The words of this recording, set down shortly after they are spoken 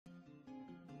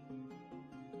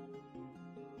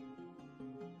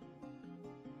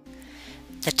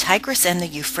The Tigris and the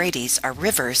Euphrates are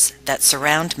rivers that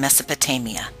surround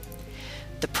Mesopotamia.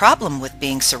 The problem with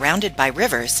being surrounded by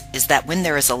rivers is that when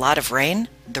there is a lot of rain,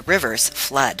 the rivers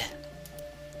flood.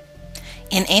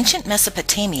 In ancient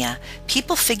Mesopotamia,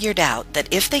 people figured out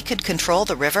that if they could control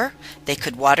the river, they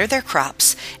could water their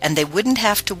crops, and they wouldn't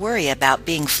have to worry about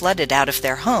being flooded out of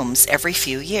their homes every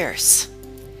few years.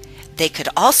 They could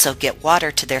also get water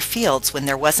to their fields when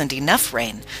there wasn't enough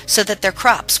rain, so that their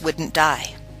crops wouldn't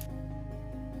die.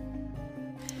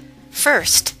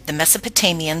 First, the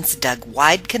Mesopotamians dug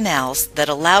wide canals that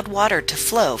allowed water to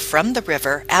flow from the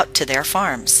river out to their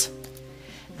farms.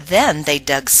 Then they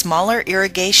dug smaller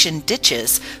irrigation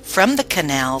ditches from the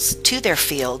canals to their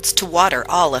fields to water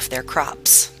all of their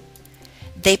crops.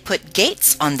 They put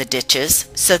gates on the ditches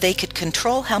so they could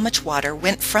control how much water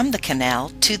went from the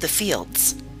canal to the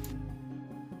fields.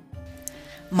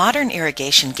 Modern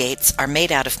irrigation gates are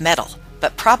made out of metal,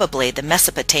 but probably the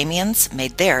Mesopotamians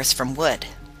made theirs from wood.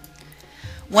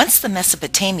 Once the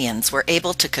Mesopotamians were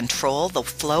able to control the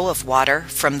flow of water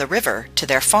from the river to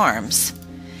their farms,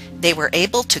 they were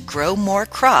able to grow more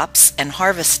crops and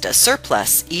harvest a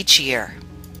surplus each year.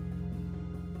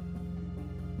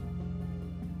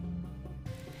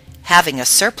 Having a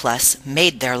surplus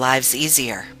made their lives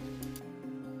easier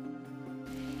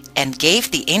and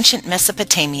gave the ancient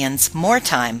Mesopotamians more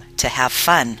time to have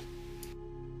fun.